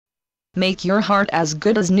Make your heart as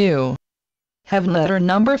good as new. Heavenletter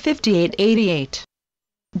number 5888.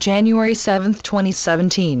 January 7,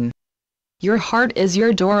 2017. Your heart is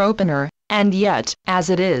your door opener, and yet, as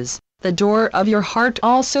it is, the door of your heart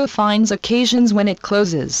also finds occasions when it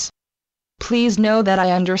closes. Please know that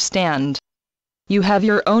I understand. You have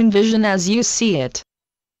your own vision as you see it.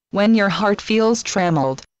 When your heart feels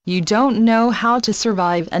trammeled, you don't know how to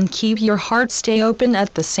survive and keep your heart stay open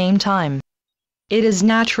at the same time. It is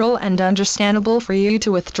natural and understandable for you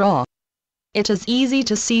to withdraw. It is easy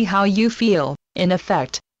to see how you feel, in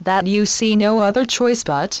effect, that you see no other choice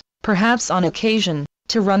but, perhaps on occasion,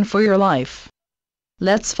 to run for your life.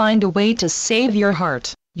 Let's find a way to save your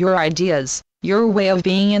heart, your ideas, your way of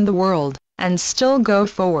being in the world, and still go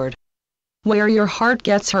forward. Where your heart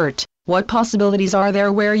gets hurt, what possibilities are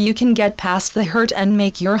there where you can get past the hurt and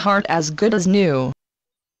make your heart as good as new?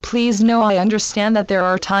 Please know I understand that there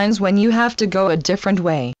are times when you have to go a different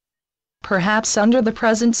way. Perhaps under the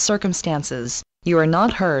present circumstances, you are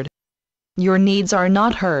not heard. Your needs are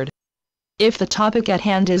not heard. If the topic at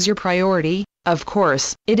hand is your priority, of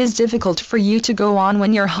course, it is difficult for you to go on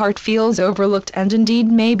when your heart feels overlooked and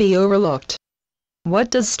indeed may be overlooked. What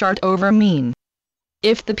does start over mean?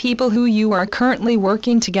 If the people who you are currently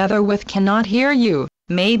working together with cannot hear you,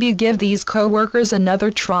 maybe give these co-workers another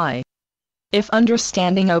try. If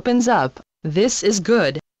understanding opens up, this is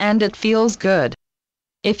good, and it feels good.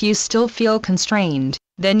 If you still feel constrained,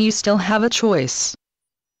 then you still have a choice.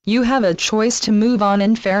 You have a choice to move on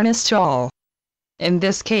in fairness to all. In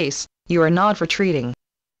this case, you are not retreating.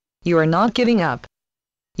 You are not giving up.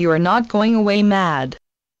 You are not going away mad.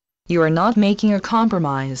 You are not making a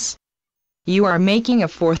compromise. You are making a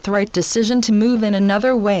forthright decision to move in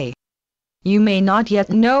another way. You may not yet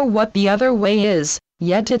know what the other way is,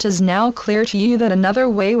 yet it is now clear to you that another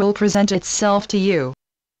way will present itself to you.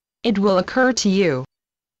 It will occur to you.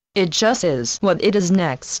 It just is what it is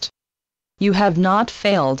next. You have not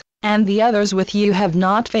failed, and the others with you have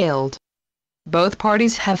not failed. Both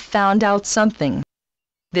parties have found out something.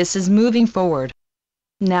 This is moving forward.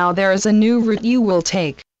 Now there is a new route you will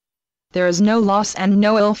take. There is no loss and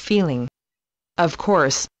no ill feeling. Of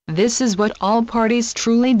course, this is what all parties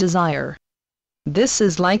truly desire. This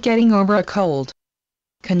is like getting over a cold.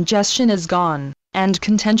 Congestion is gone, and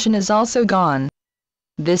contention is also gone.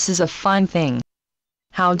 This is a fine thing.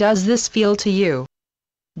 How does this feel to you?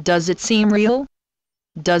 Does it seem real?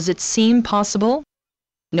 Does it seem possible?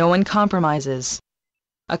 No one compromises.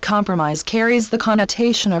 A compromise carries the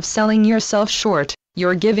connotation of selling yourself short.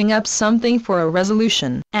 You're giving up something for a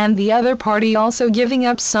resolution, and the other party also giving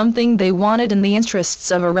up something they wanted in the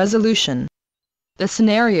interests of a resolution. The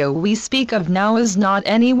scenario we speak of now is not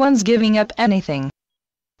anyone's giving up anything.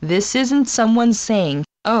 This isn't someone saying,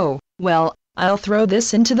 "Oh, well, I'll throw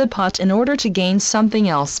this into the pot in order to gain something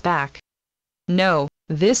else back." No,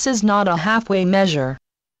 this is not a halfway measure.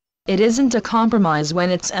 It isn't a compromise when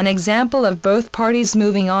it's an example of both parties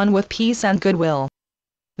moving on with peace and goodwill.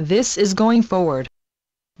 This is going forward.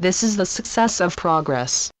 This is the success of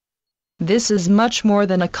progress. This is much more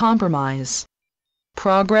than a compromise.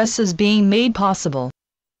 Progress is being made possible.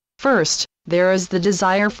 First, there is the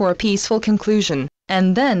desire for a peaceful conclusion,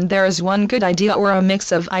 and then there is one good idea or a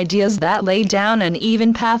mix of ideas that lay down an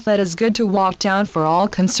even path that is good to walk down for all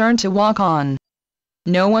concerned to walk on.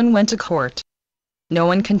 No one went to court. No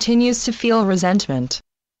one continues to feel resentment.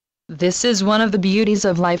 This is one of the beauties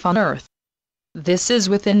of life on earth. This is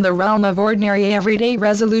within the realm of ordinary everyday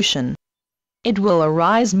resolution. It will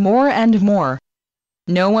arise more and more.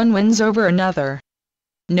 No one wins over another.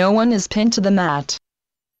 No one is pinned to the mat.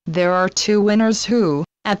 There are two winners who,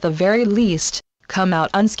 at the very least, come out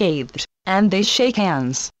unscathed, and they shake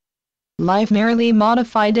hands. Life merely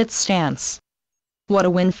modified its stance. What a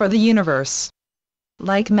win for the universe.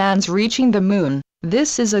 Like man's reaching the moon,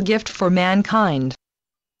 this is a gift for mankind.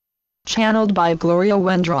 Channeled by Gloria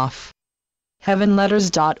Wendroff.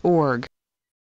 Heavenletters.org